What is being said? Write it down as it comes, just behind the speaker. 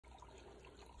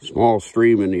Small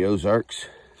stream in the Ozarks.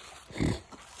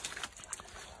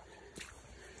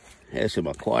 Has some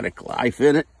aquatic life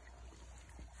in it.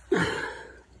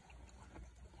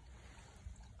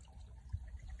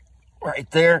 Right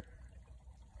there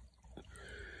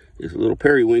is a little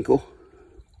periwinkle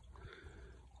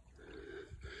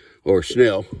or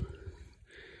snail.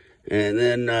 And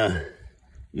then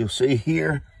you'll see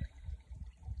here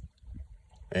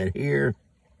and here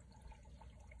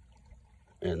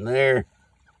and there,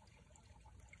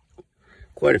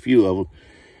 quite a few of them.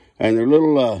 And they're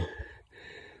little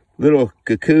little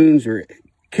cocoons or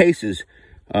cases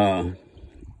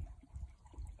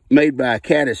made by a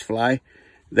Caddies Fly.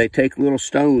 They take little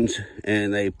stones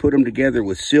and they put them together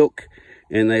with silk,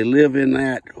 and they live in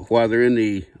that while they're in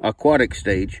the aquatic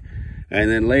stage. And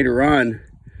then later on,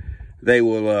 they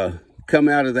will come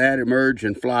out of that, emerge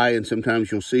and fly. And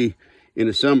sometimes you'll see in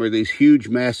the summer these huge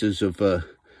masses of,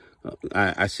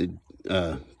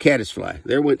 Caddies Fly.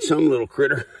 There went some little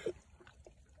critter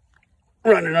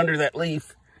running under that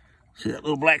leaf. See that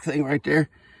little black thing right there?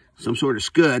 Some sort of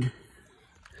scud.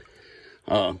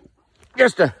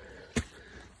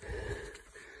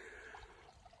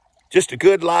 Just a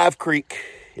good live creek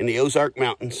in the Ozark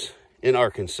Mountains in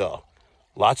Arkansas.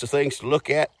 Lots of things to look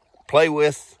at, play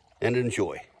with, and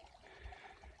enjoy.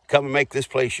 Come and make this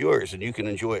place yours, and you can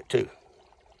enjoy it too.